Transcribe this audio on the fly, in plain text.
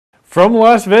From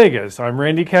Las Vegas, I'm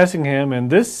Randy Cassingham, and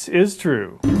this is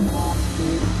True.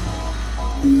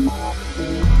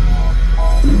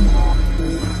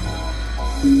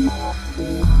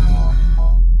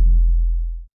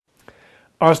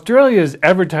 Australia's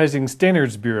Advertising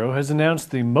Standards Bureau has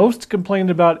announced the most complained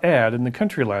about ad in the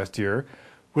country last year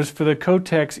was for the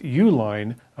Kotex U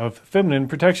line of feminine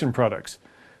protection products.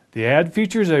 The ad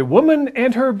features a woman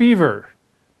and her beaver,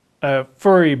 a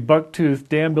furry buck-toothed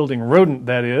dam-building rodent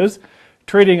that is,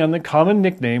 trading on the common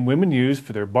nickname women use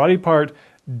for their body part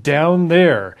down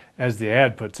there, as the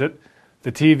ad puts it.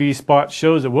 The TV spot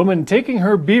shows a woman taking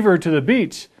her beaver to the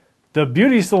beach, the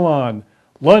beauty salon,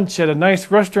 lunch at a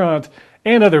nice restaurant,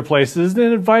 and other places,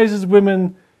 and advises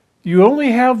women, you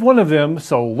only have one of them,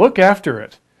 so look after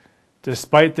it.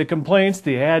 Despite the complaints,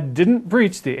 the ad didn't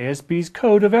breach the ASB's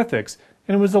code of ethics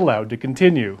and was allowed to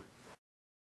continue.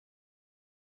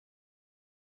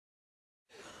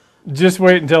 Just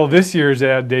wait until this year's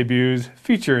ad debuts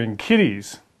featuring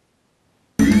kitties.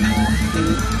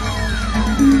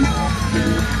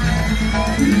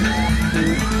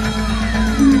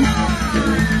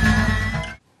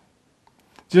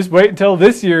 Just wait until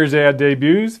this year's ad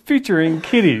debuts featuring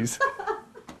kitties.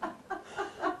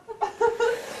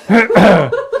 I'm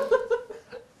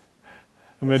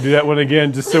going to do that one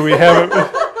again just so we have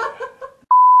it.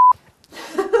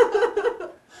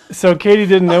 So Katie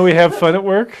didn't know we have fun at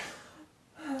work?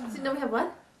 Didn't know we have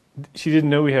what? She didn't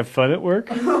know we have fun at work?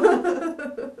 You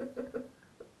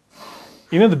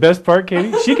know the best part,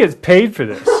 Katie? She gets paid for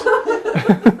this.